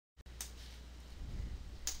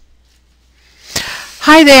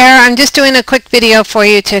Hi there, I'm just doing a quick video for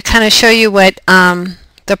you to kind of show you what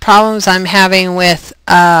the problems I'm having with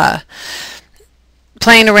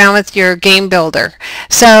playing around with your game builder.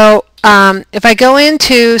 So if I go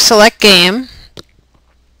into select game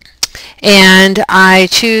and I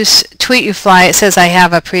choose Tweet You Fly, it says I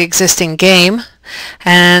have a pre-existing game,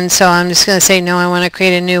 and so I'm just going to say no, I want to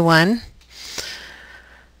create a new one.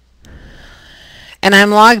 And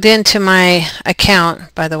I'm logged into my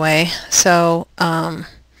account, by the way. So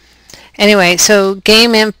anyway, so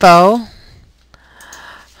game info.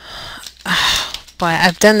 Boy,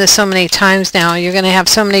 I've done this so many times now. You're going to have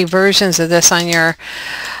so many versions of this on your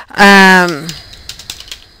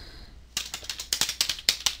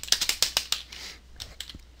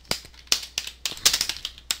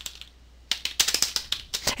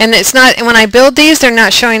and it's not, when I build these, they're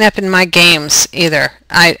not showing up in my games either.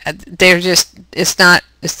 They're just, it's not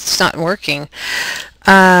working.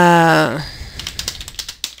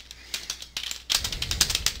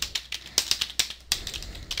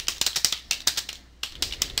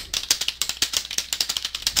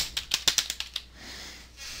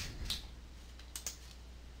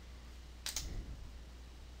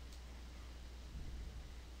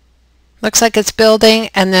 Looks like it's building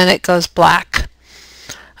and then it goes black.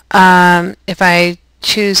 If I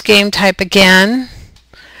choose game type again,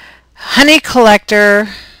 honey collector,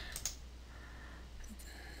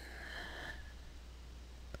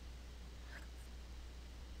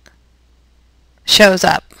 shows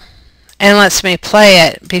up and lets me play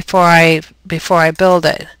it before I build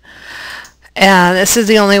it. And this is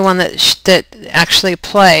the only one that actually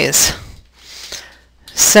plays.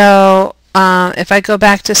 So if I go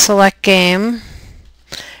back to select game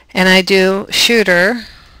and I do shooter,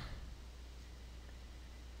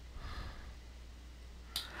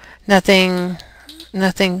 nothing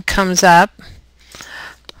comes up.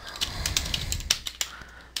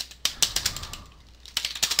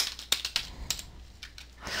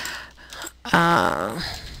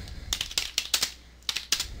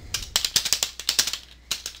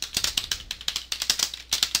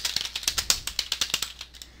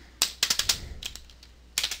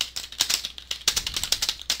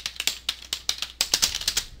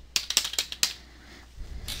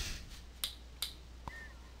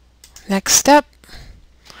 Next step,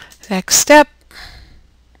 next step.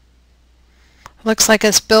 Looks like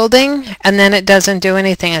it's building and then it doesn't do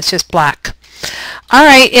anything, it's just black.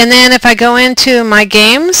 Alright, and then if I go into my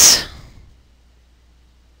games,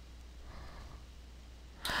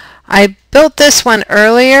 I built this one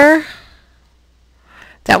earlier.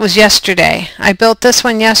 That was yesterday. I built this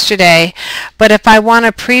one yesterday, but if I want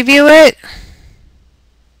to preview it,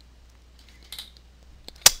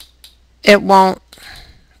 it won't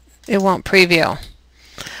preview.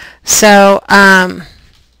 So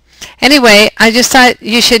anyway, I just thought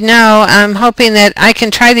you should know. I'm hoping that I can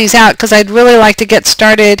try these out because I'd really like to get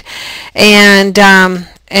started and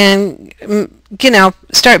you know,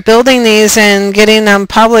 start building these and getting them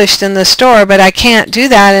published in the store, but I can't do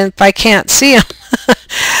that if I can't see them.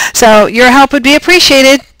 So your help would be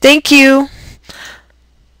appreciated. Thank you.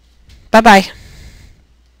 Bye-bye.